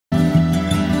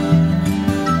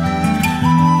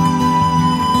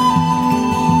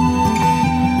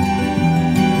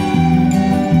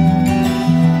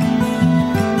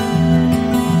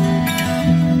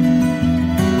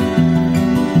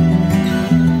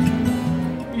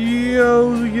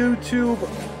YouTube,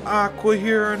 Aqua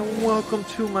here, and welcome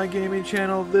to my gaming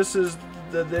channel. This is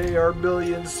the They Are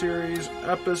Billions series,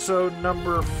 episode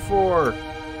number 4.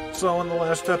 So in the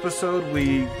last episode,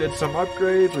 we did some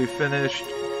upgrades. We finished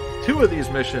 2 of these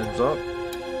missions up.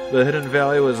 The Hidden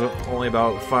Valley was only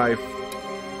about 5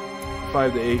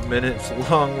 to 8 minutes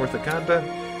long worth of content,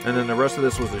 and then the rest of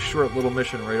this was a short little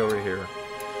mission right over here.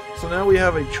 So now we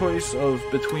have a choice of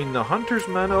between the Hunter's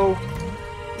Meadow,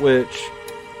 which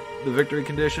the victory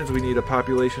conditions, we need a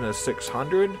population of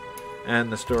 600,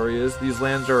 and the story is these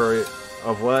lands are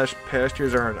of lush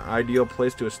pastures are an ideal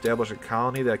place to establish a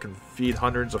colony that can feed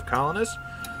hundreds of colonists.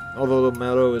 Although the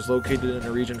meadow is located in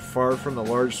a region far from the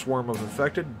large swarm of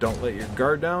infected, don't let your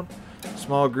guard down.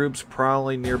 Small groups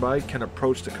prowling nearby can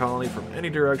approach the colony from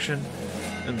any direction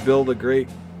and build a great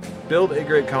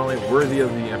colony worthy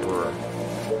of the Emperor.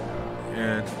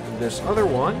 And this other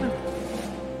one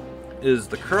is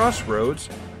the Crossroads,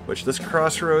 which this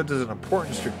crossroads is an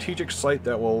important strategic site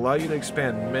that will allow you to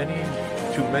expand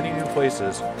to many new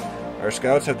places. Our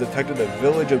scouts have detected a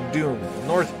village of doom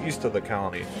northeast of the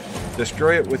colony.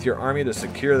 Destroy it with your army to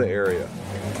secure the area.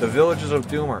 The villages of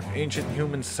doom are ancient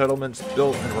human settlements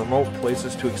built in remote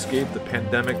places to escape the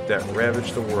pandemic that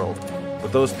ravaged the world.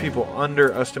 But those people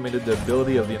underestimated the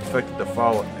ability of the infected to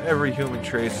follow every human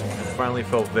trace and finally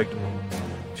fell victim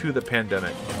to the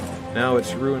pandemic. Now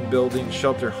its ruined buildings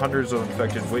shelter hundreds of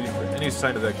infected waiting for any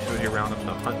sign of activity around them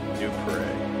to hunt new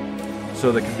prey.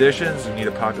 So the conditions, you need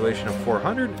a population of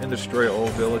 400 and destroy all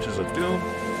villages of doom.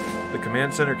 The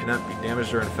command center cannot be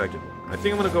damaged or infected. I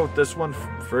think I'm going to go with this one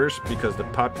first because the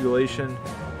population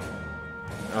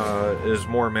is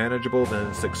more manageable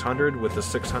than 600. With the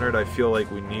 600 I feel like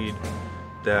we need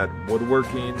that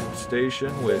woodworking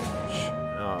station, which,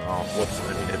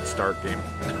 it's start game.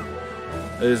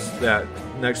 Is that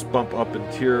next bump up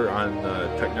in tier on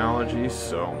technology,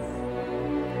 so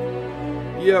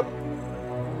yep.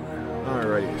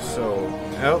 Alrighty, so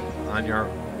out on your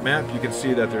map you can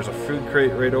see that there's a food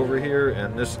crate right over here,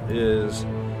 and this is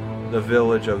the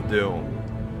village of doom.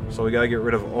 So we gotta get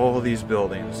rid of all of these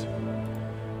buildings,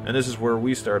 and this is where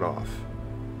we start off.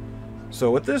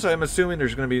 So with this, I'm assuming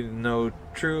there's going to be no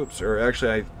troops, or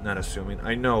actually I'm not assuming,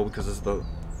 I know because this is the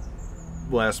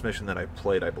last mission that I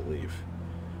played, I believe.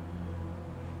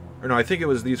 Or no, I think it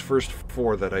was these first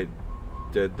 4 that I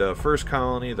did. The first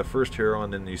colony, the first hero,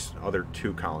 and then these other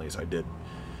 2 colonies I did.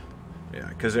 Yeah,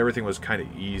 because everything was kind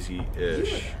of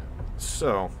easy-ish.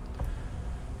 So,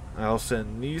 I'll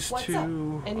send these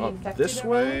 2 up this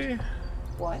way.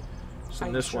 What?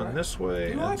 Send this one this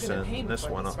way, and send this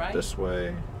one up this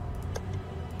way.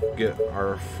 Get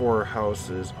our 4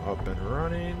 houses up and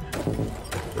running.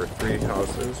 Or 3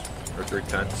 houses, or 3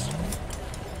 tents.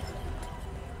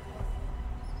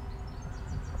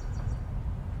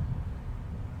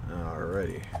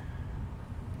 Alrighty.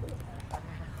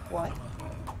 What?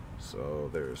 So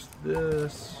there's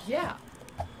this. Yeah.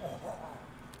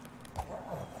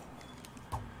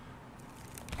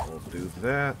 We'll do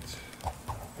that.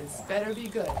 This better be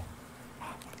good.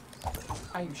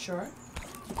 Are you sure?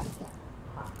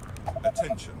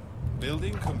 Attention.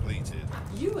 Building completed.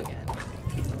 You again.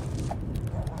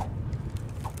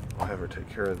 I'll have her take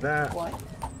care of that. What?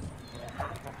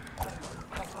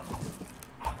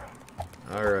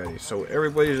 Alrighty, so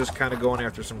everybody's just kind of going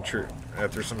after some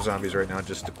zombies right now,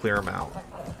 just to clear them out.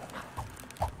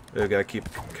 We've got to keep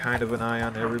kind of an eye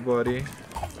on everybody.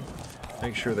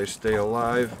 Make sure they stay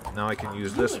alive. Now I can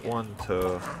use this one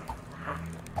to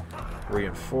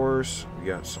reinforce. We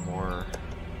got some more.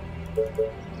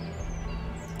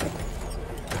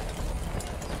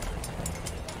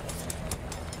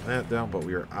 That down, but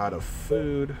we are out of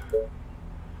food.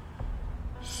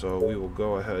 So we will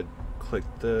go ahead, click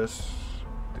this.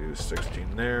 Do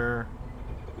 16 there,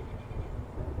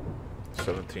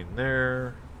 17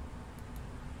 there.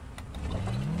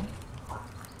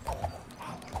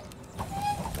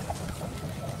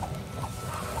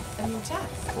 A new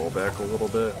task. Roll back a little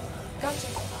bit. Gotcha.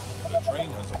 The train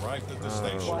has arrived at the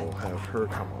station. We'll have her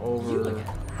come You over. again.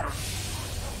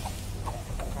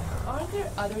 Aren't there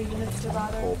other units to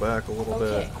bother? Pull back a little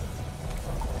bit.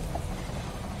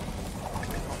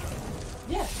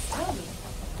 Yes, tell me.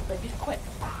 But be quick.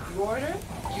 You order,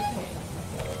 you pay.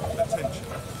 Attention.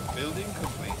 Building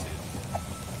completed.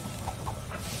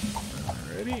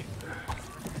 Alrighty.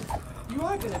 You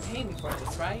are gonna pay me for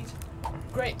this, right?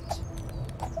 Great.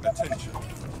 Attention.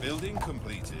 Building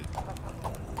completed.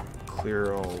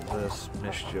 Clear all this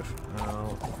mischief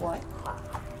out. What?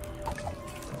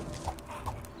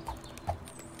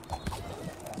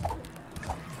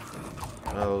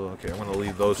 Oh, okay. I'm gonna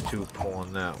leave those two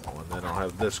pulling that one. Then I'll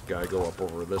have this guy go up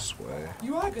over this way.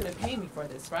 You are gonna pay me for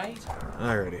this, right?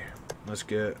 Alrighty. Let's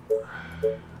get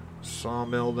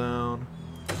sawmill down.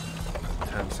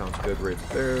 10 sounds good right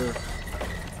there.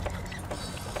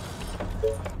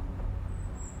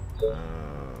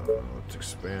 Let's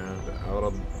expand out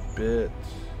a bit.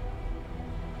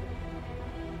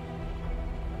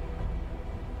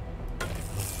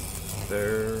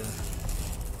 There.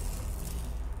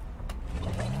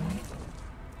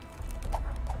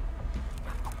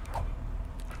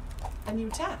 A new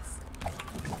task.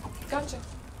 Gotcha.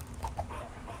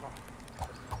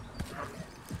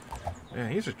 Man,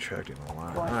 he's attracting a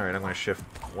lot. What? All right, I'm gonna shift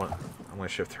one. I'm gonna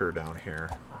shift her down here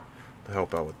to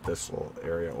help out with this little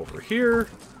area over here.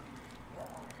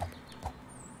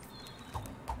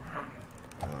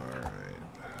 All right,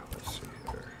 let's see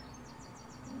here.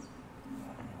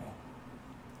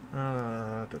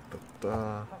 Da, da,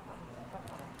 da.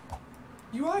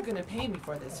 You are gonna pay me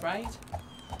for this, right?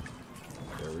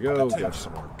 There we go. Got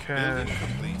some more cash. Building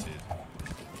completed.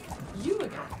 You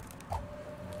again.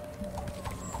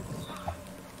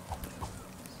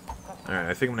 Alright,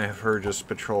 I think I'm gonna have her just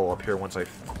patrol up here once I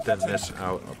thin this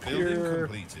out up Building here.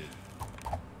 completed.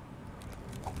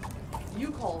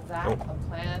 You call that Oh, a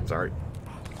plan? Sorry.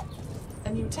 A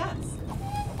new task.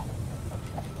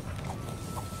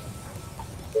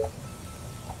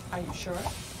 Are you sure?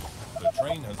 The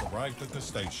train has arrived at the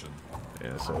station.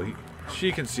 Yeah, so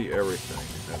she can see everything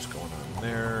that's going on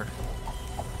there.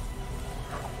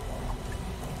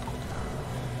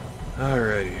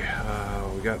 Alrighty,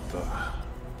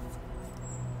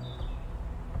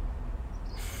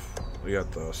 we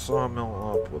got the sawmill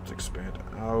up. Let's expand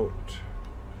out.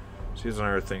 See, here's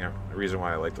another thing. The reason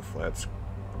why I like the flat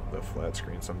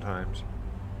screen sometimes.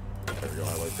 There we go.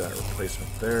 I like that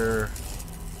replacement there.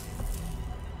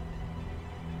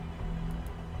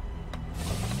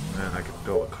 And I could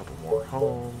build a couple more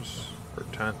homes or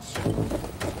tents.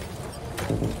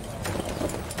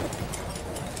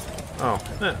 Oh,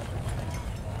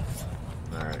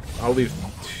 Alright, I'll leave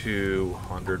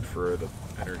 200 for the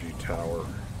energy tower.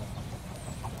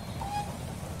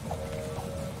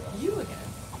 You again.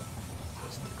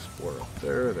 Let's explore up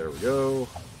there. There we go.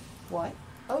 What?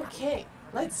 Okay,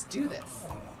 let's do this.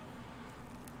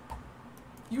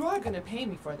 You are gonna pay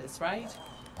me for this, right?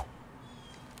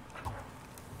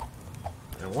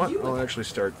 And what I'll actually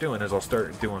start doing is I'll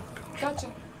start doing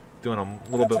Gotcha. a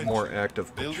little bit more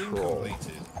active Building patrol.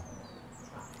 completed.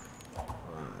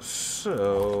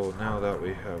 So now that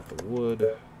we have the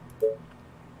wood,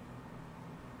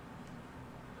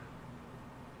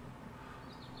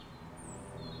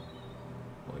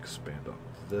 we'll expand up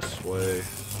this way.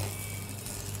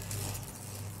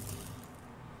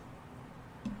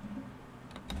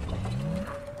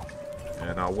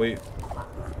 And I'll wait.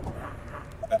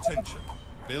 Attention.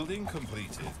 Building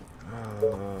completed.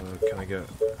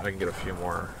 I can get a few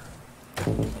more.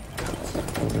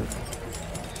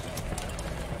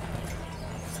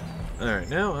 Alright,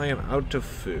 now I am out of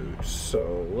food,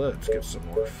 so let's get some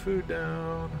more food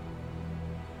down.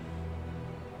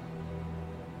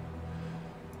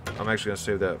 I'm actually going to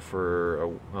save that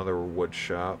for another wood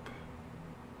shop.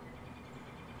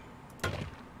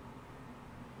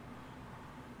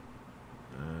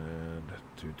 And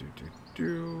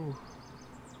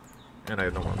and I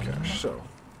have no more cash, so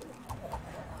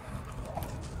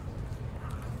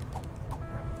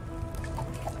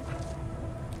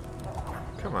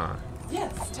come on.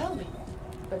 Yes, tell me.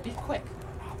 But be quick.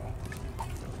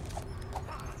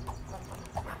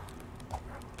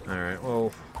 Alright,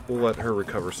 well, we'll let her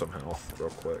recover some health real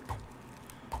quick.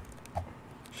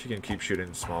 She can keep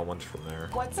shooting small ones from there.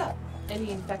 What's up?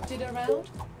 Any infected around?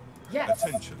 Yes.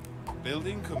 Attention.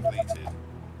 Building completed.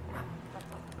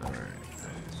 Alright.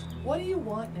 What do you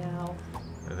want now?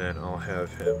 And then I'll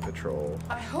have him patrol.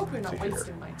 I hope you're not to here.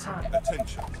 wasting my time.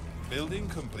 Attention. Building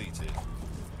completed.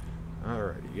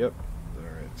 Alright, yep.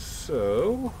 Alright,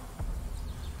 so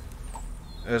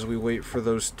as we wait for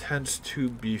those tents to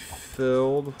be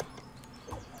filled,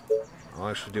 I'll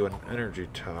actually do an energy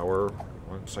tower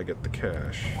once I get the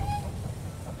cash.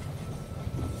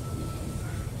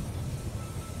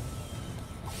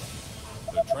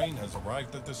 The train has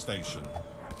arrived at the station.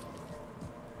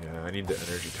 Yeah, I need the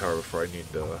energy tower before I need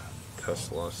the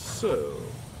Tesla, so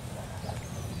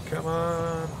come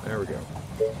on, there we go.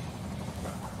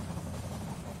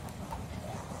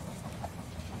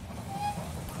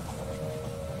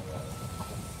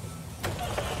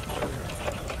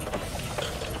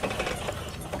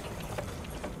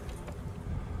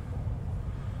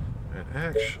 And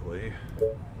actually,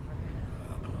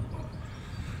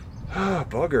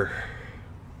 bugger.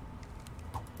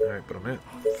 Alright, but I'm at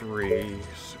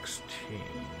 316.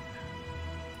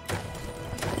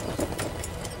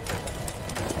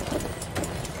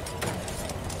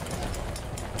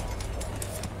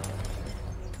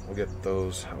 We'll get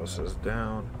those houses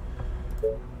down.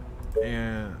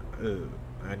 And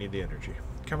I need the energy.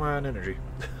 Come on, energy.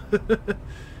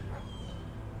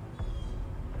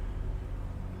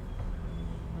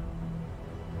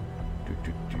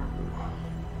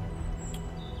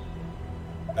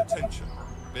 Attention.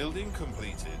 Building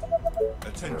completed.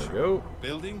 Attention. There we go.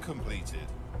 Building completed.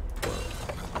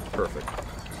 Perfect.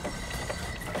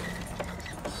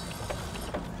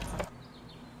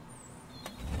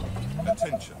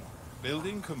 Attention.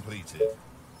 Building completed.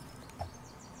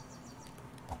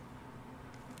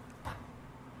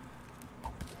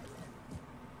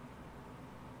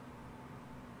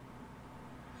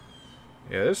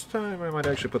 Yeah, this time I might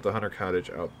actually put the hunter cottage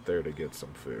out there to get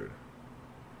some food.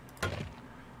 And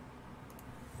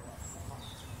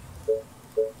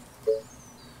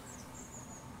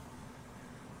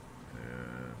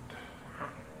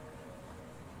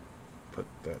put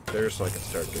that there so I can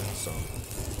start getting some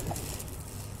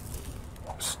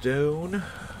stone.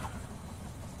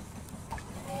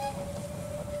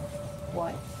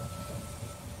 What?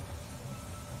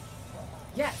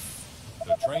 Yes.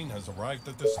 The train has arrived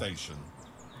at the station.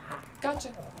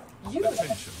 Gotcha. You.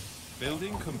 Attention.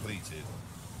 Building completed.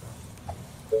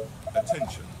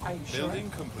 Attention. Are you sure? Building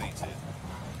completed.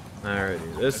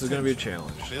 Alrighty, this is going to be a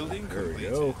challenge. Building There we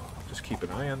completed. go. Just keep an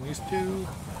eye on these two.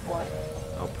 What?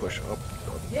 I'll push up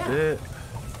a Yeah. bit.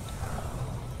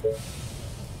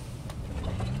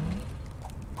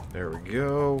 There we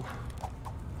go.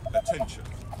 Attention.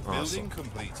 Awesome. Building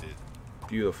completed.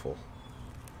 Beautiful.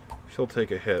 She'll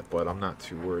take a hit, but I'm not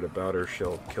too worried about her.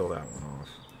 She'll kill that one off.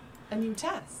 A new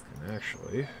task. And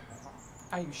actually,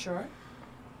 Are you sure?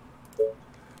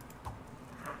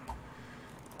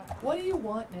 What do you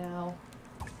want now?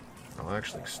 I'll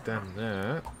actually extend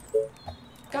that.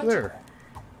 Gotcha. There.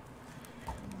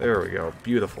 There we go.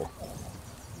 Beautiful.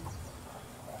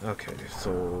 Okay,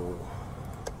 so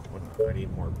I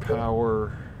need more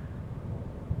power.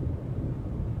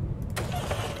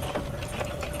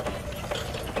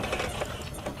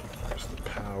 There's the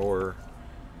power.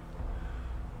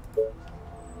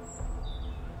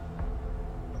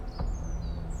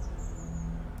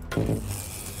 And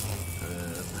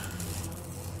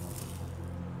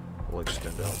we'll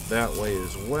extend out that way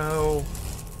as well.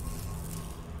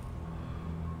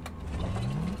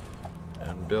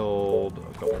 And build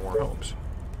a couple more homes.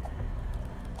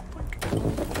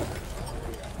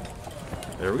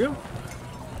 There we go.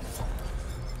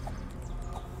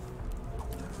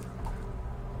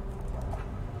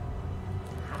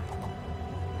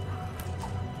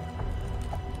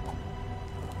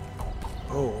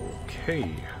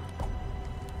 Okay.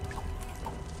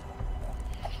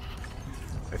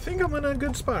 I think I'm in a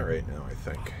good spot right now, I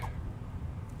think.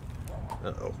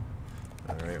 Uh-oh.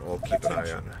 Alright, we'll keep an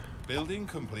eye on. Building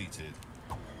completed.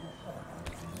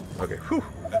 Okay, whew.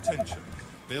 Attention.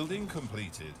 Building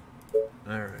completed.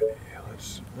 Alrighty,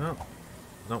 let's... No.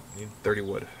 Nope, need 30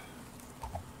 wood.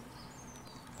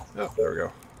 Oh, there we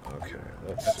go. Okay,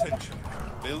 that's... Attention.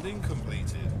 Building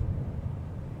completed.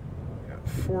 Got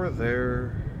 4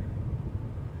 there.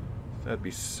 That'd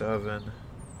be 7.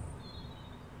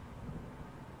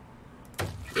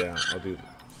 Yeah,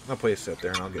 I'll place that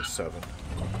there and I'll get 7.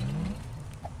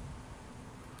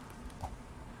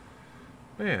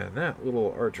 Man, that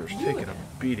little archer's taking a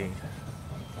beating.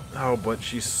 Oh, but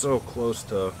she's so close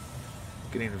to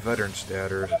getting veteran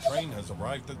status. The train has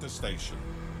arrived at the station.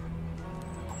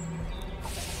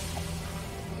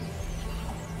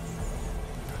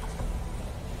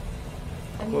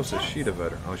 How close is she to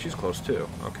veteran? Oh, she's close too.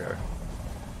 Okay.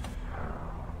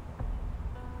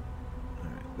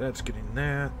 Alright, that's getting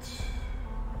that.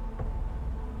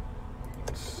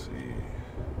 Let's see.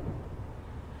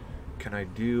 Can I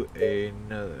do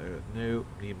another? Nope,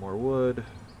 need more wood.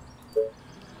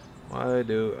 Why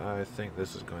do I think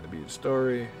this is going to be the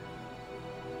story?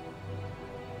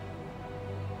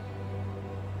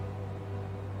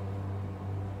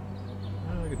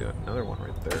 I could do another one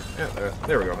right there. Yeah,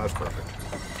 there we go. That's perfect.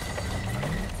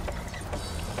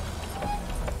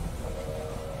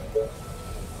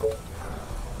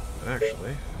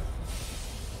 Actually,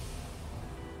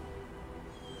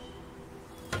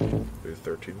 do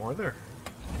 13 more there.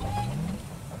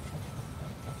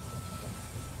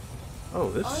 Oh,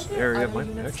 this area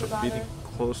might actually be getting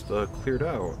close to cleared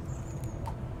out.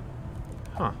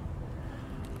 Huh.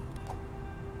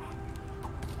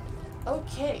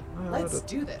 Okay, let's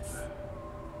do this.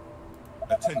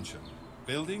 Attention.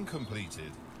 Building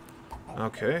completed.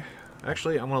 Okay.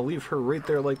 Actually, I'm going to leave her right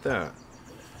there like that.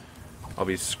 I'll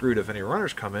be screwed if any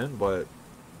runners come in, but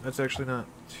that's actually not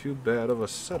too bad of a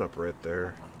setup right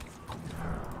there.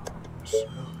 So,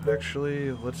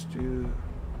 actually, let's do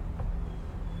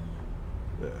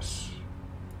this.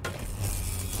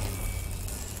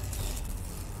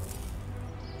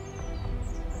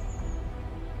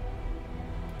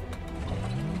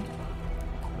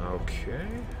 Okay.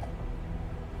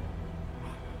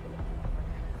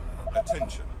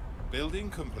 Attention. Building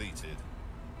completed.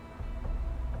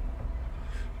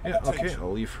 Yeah, okay, Attention.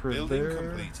 I'll leave her Building there.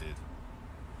 completed.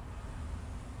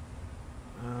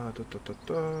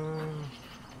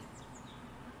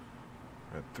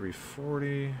 At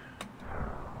 340.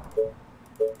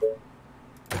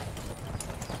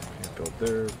 Can't build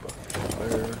there, but build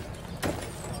there.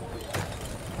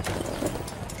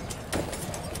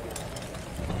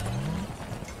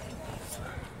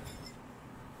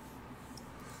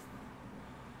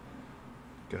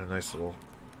 Get a nice little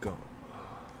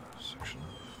section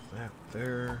of that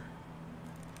there.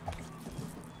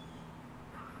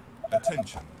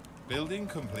 Attention. Building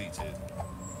completed.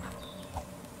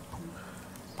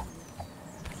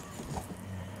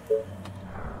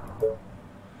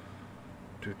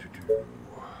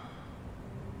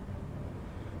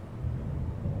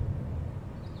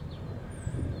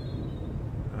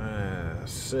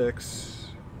 Six.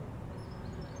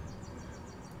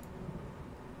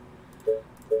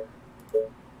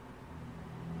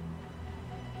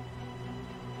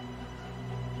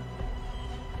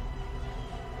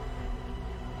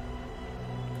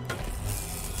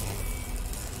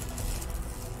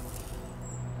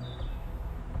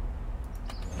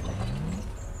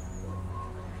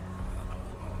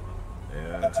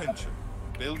 Attention.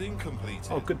 Building completed.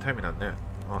 Oh, good timing on that.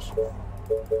 Awesome. Alright,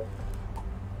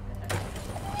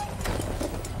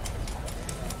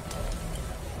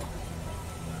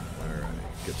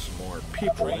 get some more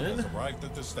people Train in. has arrived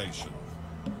at the station.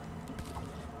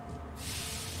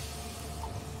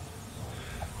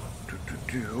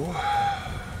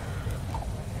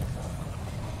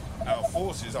 Our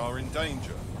forces are in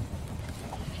danger.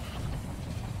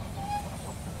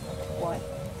 What?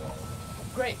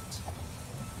 Great.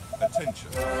 Attention.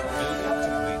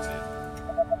 Building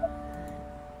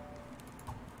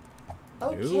completed.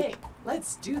 Okay,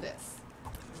 let's do this.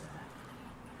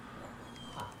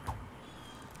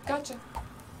 Gotcha.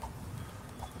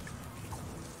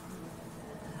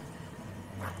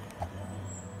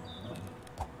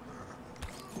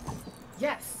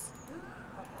 Yes.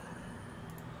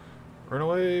 Run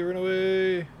away, run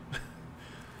away.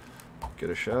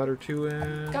 Get a shot or two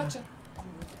in. Gotcha.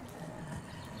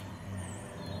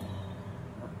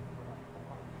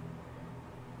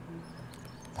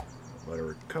 Let her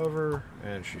recover,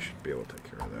 and she should be able to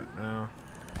take care of that now.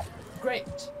 Great.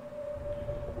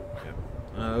 Yep.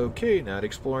 Okay, not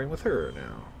exploring with her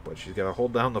now. But she's got to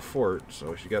hold down the fort,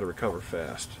 so she's got to recover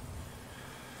fast.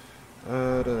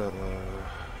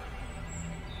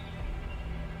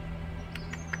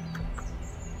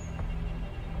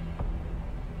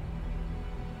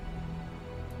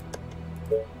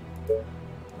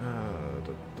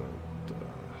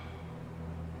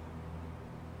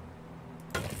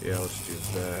 Yeah, let's do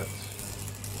that.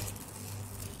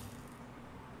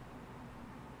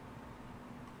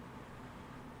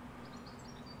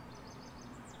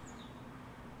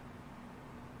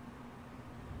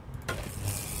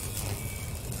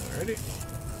 Alrighty.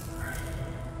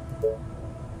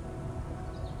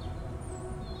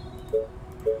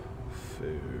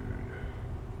 Food.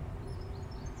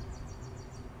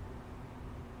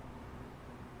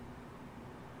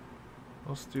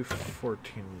 Let's do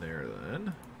 14 there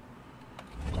then.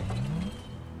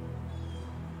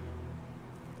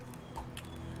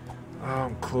 Oh,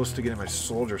 I'm close to getting my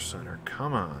soldier center.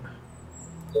 Come on.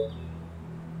 I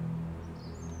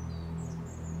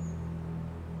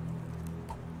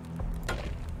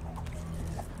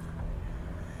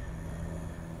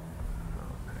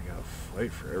gotta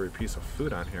fight for every piece of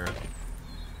food on here.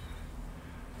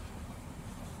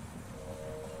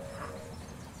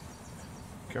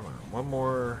 Come on, one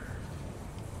more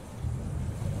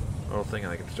little thing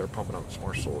and I can start pumping out some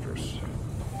more soldiers.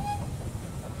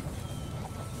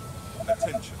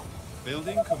 Attention.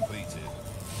 Building completed.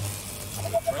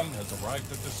 The train has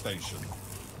arrived at the station.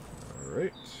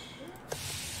 Alright.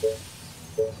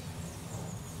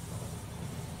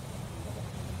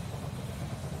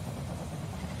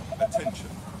 Attention.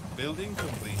 Building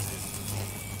completed.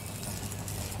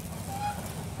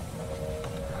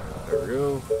 There we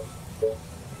go.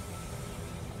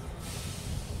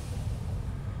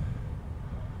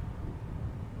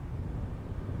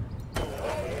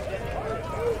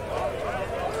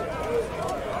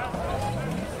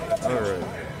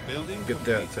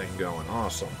 get that thing going.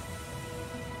 Awesome.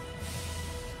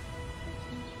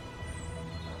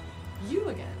 You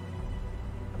again.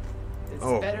 This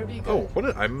Oh, better be good. oh,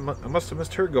 what? I must have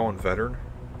missed her going, veteran.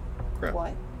 Crap.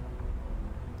 What?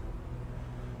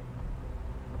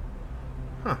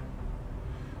 Huh.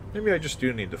 Maybe I just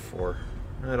do need the 4.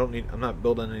 I don't need. I'm not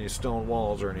building any stone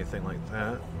walls or anything like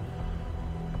that.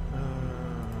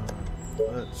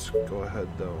 Let's go ahead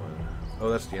though. Oh,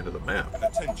 that's the end of the map.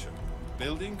 Attention.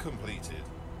 Building completed.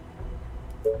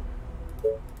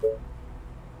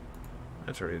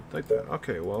 That's already like that.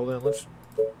 Okay, well then let's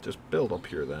just build up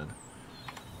here then.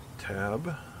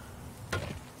 Tab.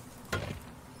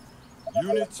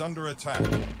 Units under attack.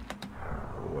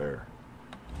 Where?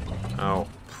 Oh,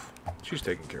 she's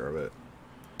taking care of it.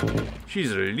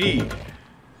 She's a lead.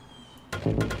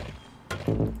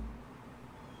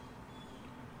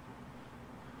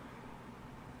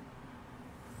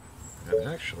 And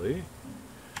actually,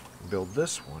 build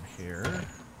this one here.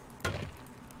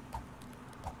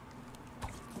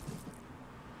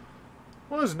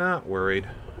 Was not worried.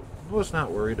 Was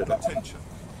not worried at all. Attention.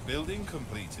 Building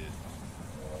completed.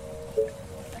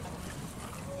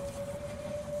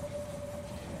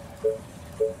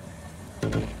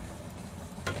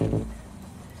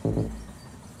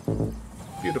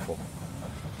 Beautiful.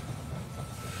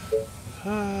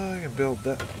 I can build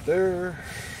that there.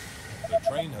 The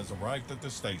train has arrived at the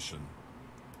station.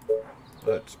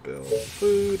 Let's build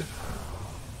food.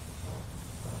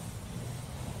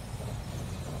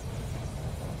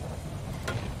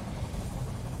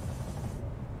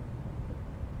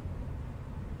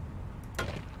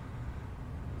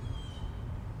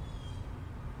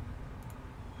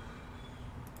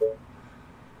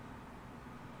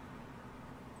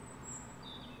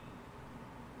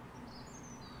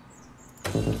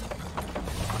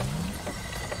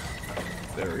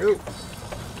 There we go.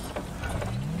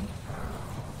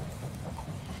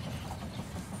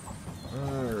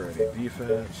 Alrighty,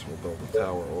 defense. We'll build a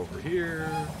tower over here.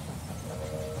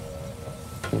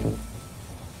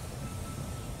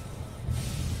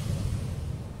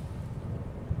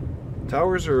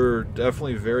 Towers are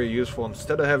definitely very useful.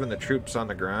 Instead of having the troops on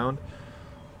the ground,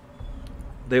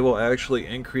 they will actually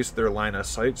increase their line of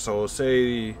sight. So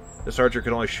say this archer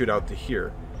could only shoot out to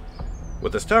here.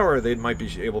 With this tower, they might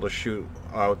be able to shoot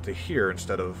out to here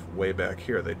instead of way back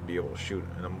here. They'd be able to shoot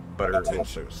in a better,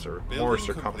 more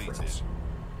circumference.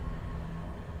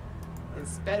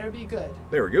 This better be good.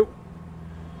 There we go.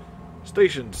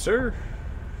 Station, sir.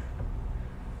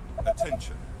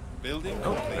 Attention. Building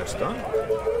Oh, complete. that's done.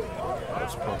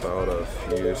 Let's pump out a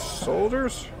few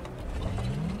soldiers.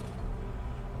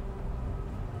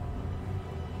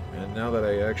 And now that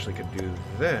I actually can do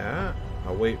that,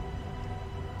 I'll wait.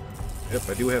 Yep,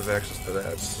 I do have access to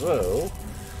that, so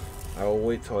I'll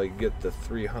wait till I get the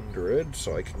 300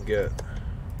 so I can get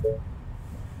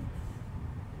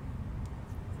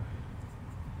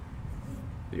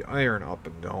the iron up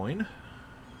and going.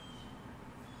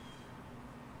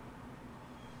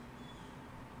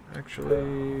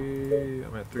 Actually,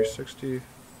 I'm at 360.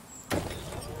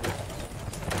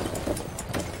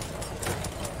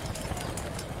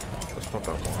 Let's pump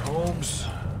out more homes.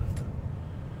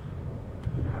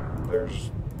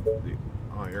 There's the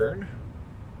iron.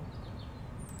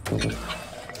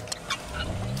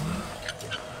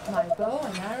 My bow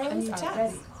and arrows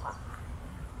are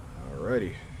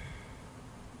ready. Alrighty.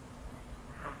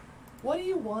 What do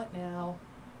you want now?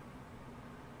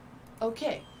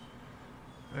 Okay.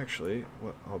 Actually,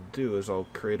 what I'll do is I'll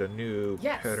create a new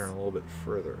Yes. pattern a little bit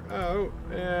further out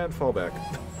and fall back.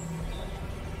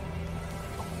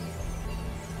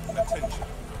 Attention.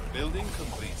 Building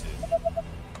completed.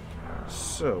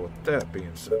 So, with that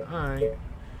being said,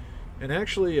 and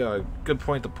actually a good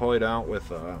point to point out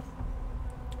with, I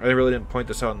really didn't point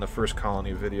this out in the first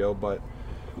colony video, but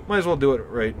might as well do it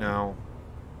right now,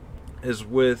 is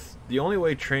with the only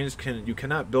way trains you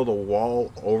cannot build a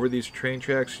wall over these train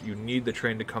tracks. You need the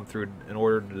train to come through in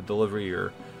order to deliver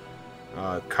your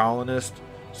colonist,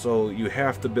 so you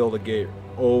have to build a gate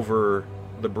over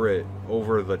the bridge,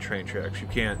 over the train tracks. You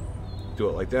can't do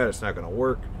it like that. It's not going to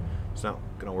work. It's not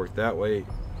going to work that way.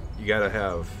 You got to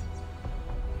have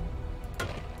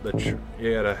the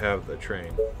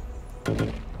train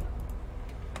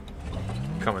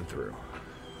coming through.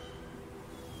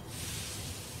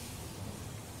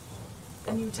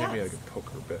 A new task. Maybe I can poke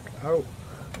her back out.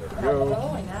 There we My go.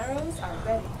 bow and arrows are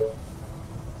ready.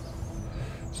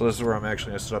 So this is where I'm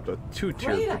actually going to set up a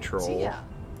two-tier Great patrol. idea.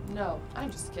 No,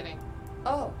 I'm just kidding.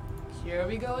 Oh, here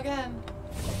we go again.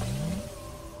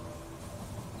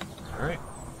 Alright.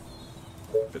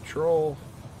 Patrol.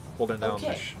 Holding down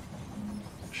Okay.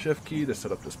 shift key to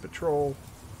set up this patrol.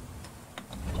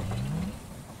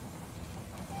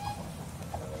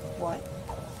 What?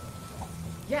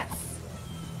 Yes.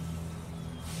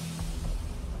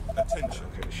 Attention.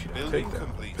 Okay, she didn't Building take that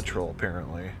completed. patrol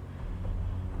apparently.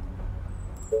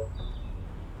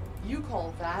 You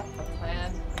call that a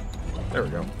plan? There we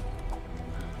go.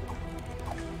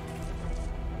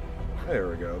 There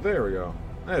we go. There we go.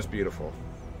 That's beautiful.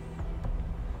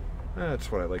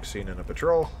 That's what I like seeing in a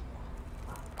patrol.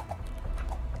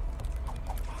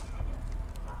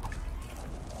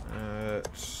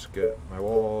 Let's get my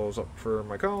walls up for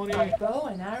my colony. My bow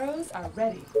and arrows are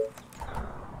ready.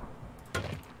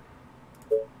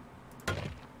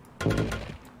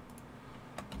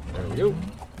 There we go.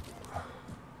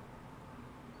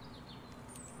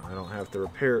 I don't have to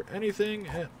repair anything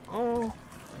at all.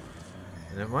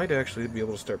 And I might actually be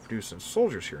able to start producing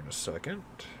soldiers here in a second.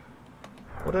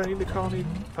 What do I need the colony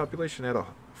population at?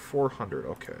 400.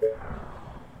 Okay.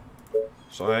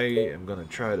 So I am going to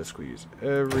try to squeeze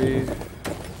every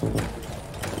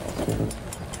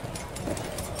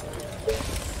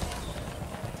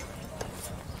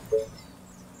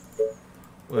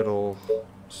little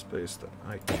space that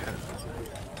I can.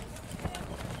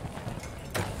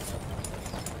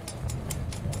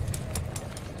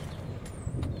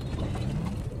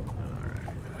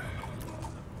 Alright.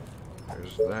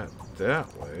 There's that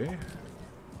way.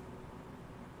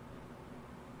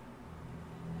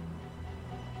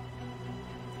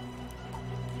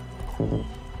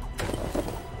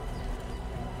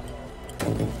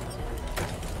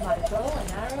 My bow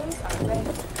and arrows are ready.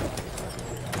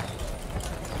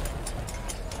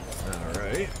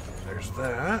 Alright, there's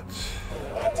that.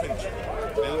 Attention.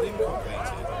 Building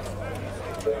completed.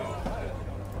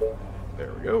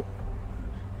 There we go.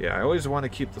 Yeah, I always want to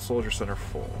keep the soldier center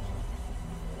full.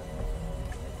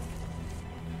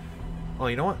 Oh,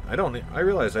 you know what? I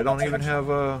realize I don't even have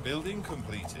Building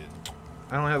completed.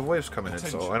 I don't have waves coming in,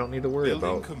 so I don't need to worry Building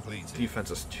about completed.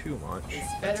 defenses too much. This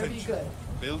better be good.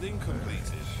 Building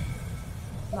completed.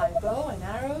 My bow and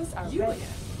arrows are ready.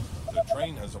 The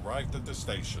train has arrived at the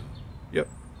station. Yep.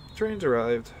 Train's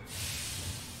arrived.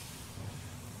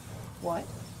 What?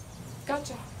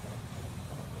 Gotcha.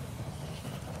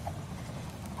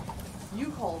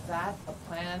 You call that a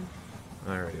plan?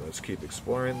 Alrighty, let's keep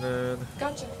exploring then.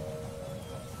 Gotcha.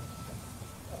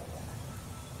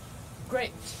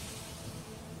 Great.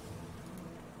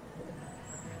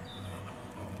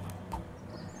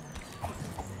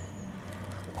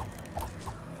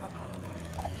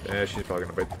 Yeah, she's probably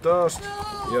gonna bite the dust.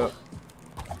 No. Yep.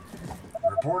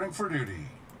 Reporting for duty.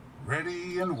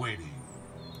 Ready and waiting.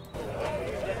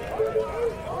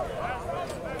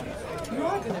 You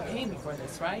are gonna pay me for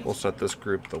this, right? We'll set this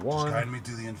group to Just 1. guide me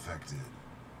to the infected.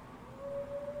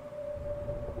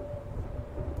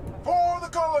 For the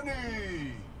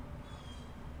colony!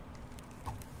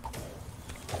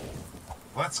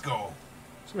 Let's go.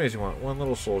 It's amazing what one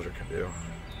little soldier can do.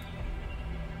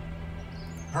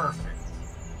 Perfect.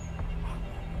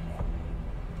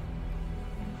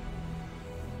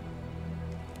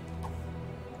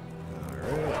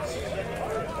 Alright.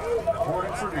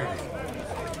 Reporting for duty.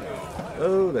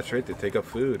 Oh, that's right, they take up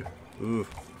food. Ooh.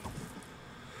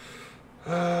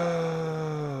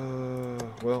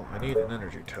 Well, I need an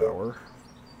energy tower.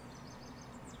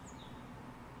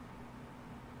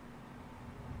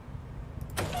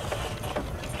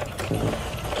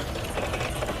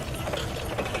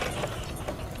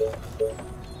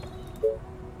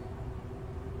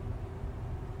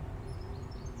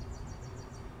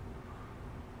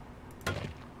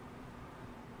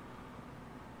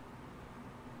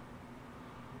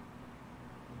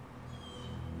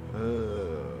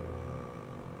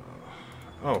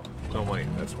 Oh, no money,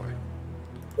 that's why.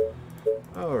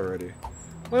 Alrighty.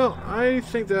 Well, I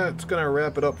think that's going to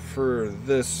wrap it up for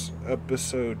this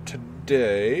episode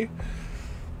today.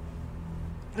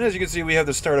 And as you can see, we have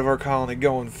the start of our colony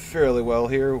going fairly well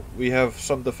here. We have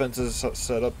some defenses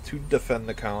set up to defend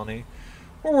the colony.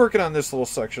 We're working on this little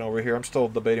section over here. I'm still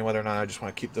debating whether or not I just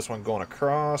want to keep this one going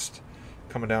across,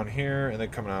 coming down here, and then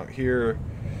coming out here.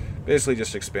 Basically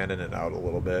just expanding it out a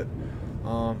little bit.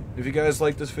 If you guys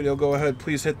like this video, go ahead,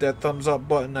 please hit that thumbs up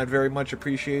button. I'd very much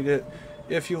appreciate it.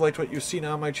 If you liked what you've seen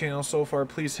on my channel so far,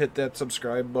 please hit that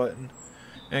subscribe button.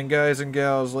 And guys and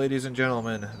gals, ladies and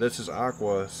gentlemen, this is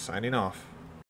Aqua signing off.